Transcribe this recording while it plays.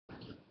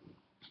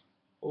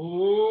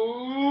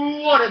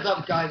What is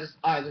up, guys? It's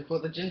Isaac for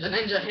the Ginger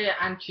Ninja here,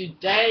 and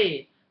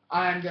today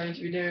I am going to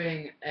be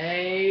doing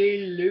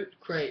a loot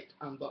crate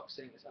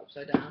unboxing. It's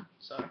upside down,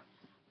 sorry.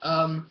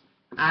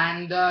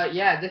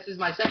 Yeah, this is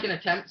my second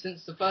attempt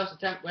since the first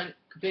attempt went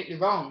completely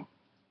wrong.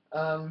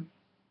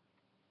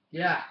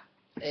 Yeah,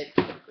 it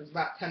was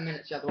about 10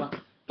 minutes the other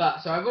one.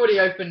 But, so I've already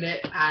opened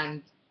it,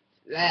 and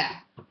there.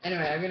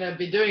 Anyway, I'm going to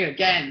be doing it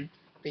again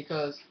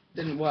because it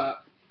didn't work,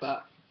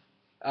 but,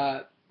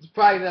 the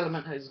prize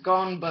element has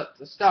gone, but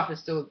the stuff is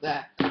still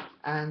there.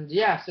 And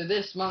yeah, so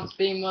this month's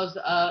theme was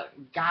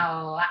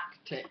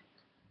Galactic.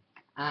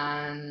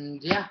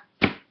 And yeah,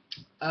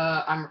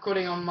 I'm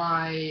recording on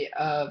my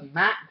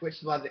Mac, which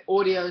is why the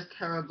audio is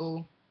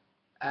terrible.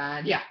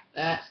 And yeah,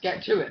 let's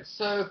get to it.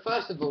 So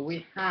first of all,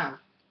 we have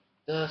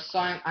the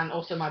sign, and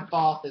also my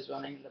bath is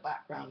running in the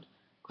background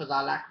because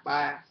I like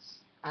baths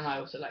and I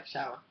also like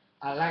shower.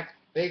 I like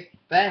big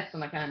baths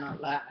and I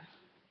cannot lie.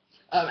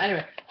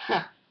 Anyway.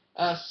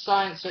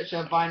 Science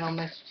Switcher vinyl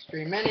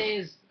mystery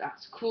minis,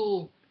 that's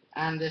cool,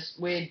 and this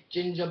weird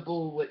ginger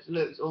ball which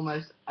looks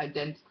almost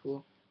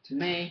identical to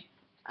me,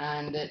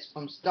 and it's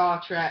from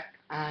Star Trek,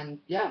 and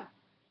yeah,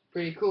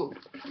 pretty cool.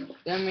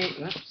 Then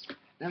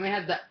we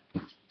had the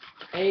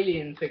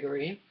alien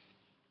figurine.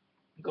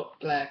 Got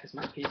glare because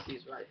my PC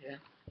is right here.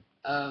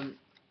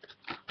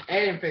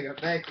 Alien figure,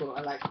 very cool.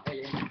 I like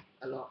alien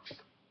a lot.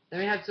 Then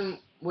we had some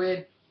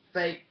weird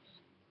fake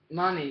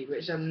money,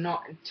 which I'm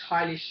not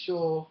entirely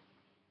sure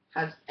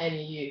has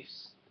any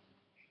use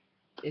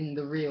in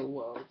the real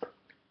world.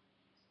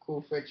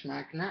 Cool fridge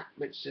magnet,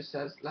 which just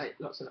has like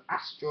lots of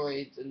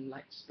asteroids and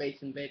like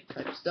Space Invader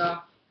type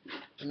stuff.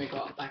 Then we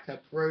got like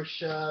a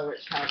brochure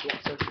which has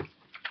lots of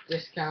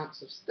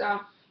discounts of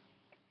stuff.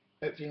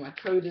 Hopefully my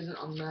code isn't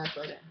on there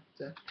so I don't have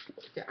to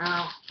get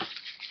out.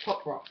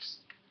 Pop rocks.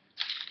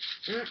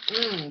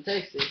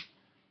 Tasty.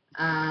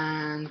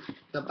 And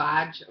the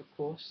badge, of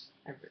course,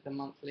 the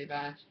monthly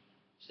badge.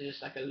 So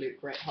just like a loot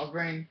crate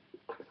hovering.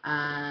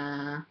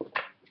 Need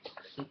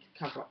to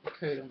cover up the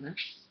code on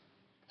this.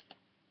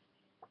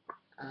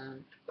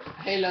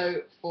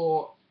 Halo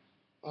 4,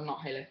 or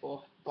not Halo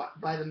 4, but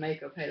by the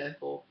maker of Halo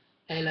 4,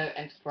 Halo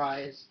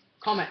Enterprise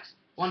Comics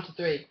 1 to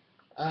 3.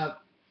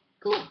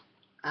 Cool.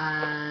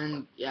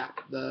 And yeah,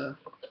 the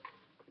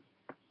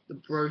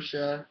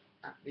brochure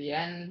at the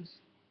end,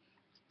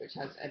 which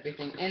has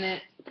everything in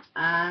it,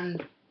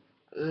 and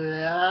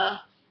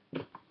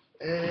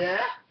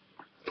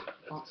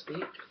can't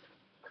speak.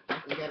 I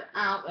can get it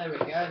out. There we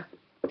go.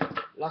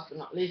 Last but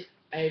not least,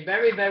 a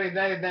very, very,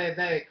 very, very,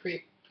 very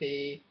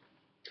creepy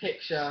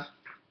picture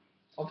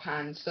of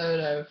Han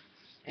Solo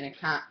in a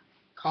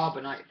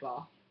carbonite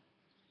bar.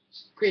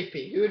 It's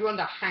creepy. Who would want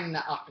to hang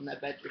that up in their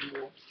bedroom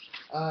wall?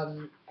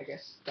 I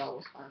guess Star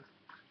Wars fans.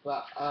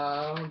 But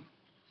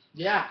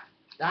yeah,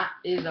 that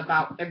is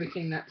about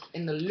everything that's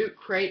in the loot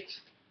crate.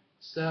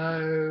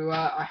 So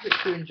I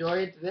hope you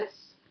enjoyed this.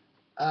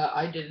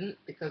 I didn't,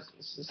 because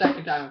it's the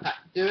second time I've had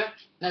to do it.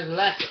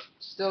 Nevertheless,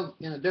 still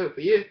gonna do it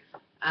for you.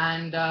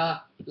 And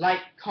like,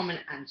 comment,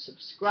 and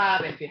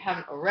subscribe if you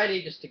haven't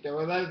already, just to go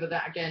over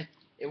that again.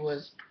 It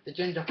was the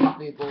ginger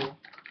fluffy ball,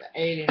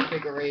 the alien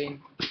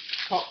figurine,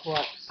 pop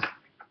rocks,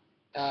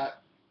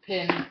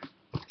 pin,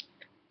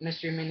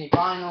 mystery mini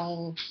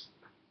vinyl,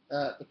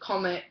 the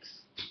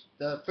comics,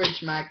 the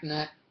fridge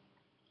magnet,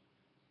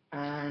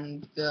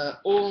 and the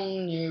all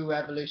new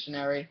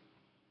revolutionary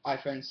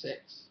iPhone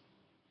 6.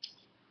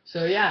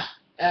 So yeah,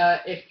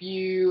 if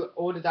you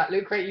ordered that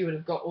loot crate, you would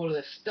have got all of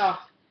this stuff,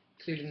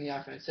 including the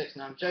iPhone 6.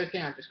 Now I'm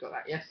joking, I just got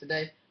that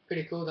yesterday.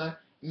 Pretty cool though.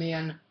 Me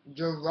and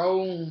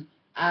Jerome,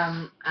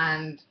 yeah,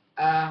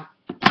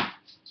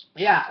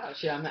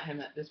 actually I met him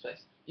at this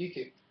place,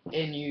 YouTube,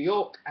 in New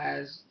York,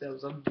 as there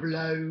was a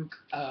vlog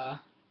a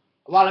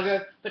while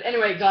ago. But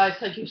anyway, guys,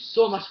 thank you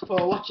so much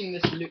for watching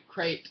this loot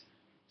crate.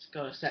 Let's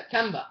go to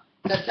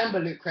September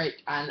loot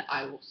crate, and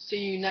I will see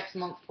you next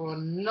month for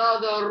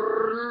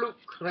another loot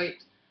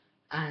crate.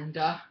 And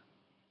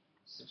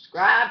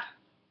subscribe,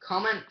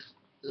 comment,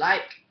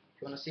 like.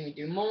 If you want to see me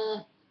do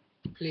more,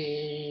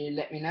 please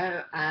let me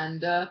know.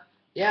 And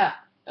yeah,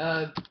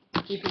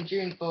 keep in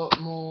tune for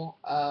more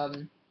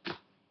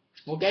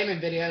gaming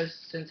videos,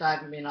 since I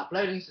haven't been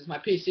uploading since my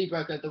PC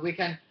broke over the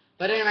weekend.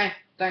 But anyway,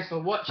 thanks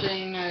for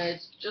watching.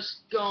 It's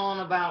just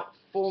gone about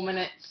 4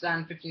 minutes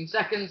and 15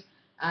 seconds,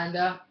 and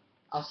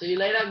I'll see you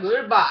later.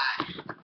 Goodbye.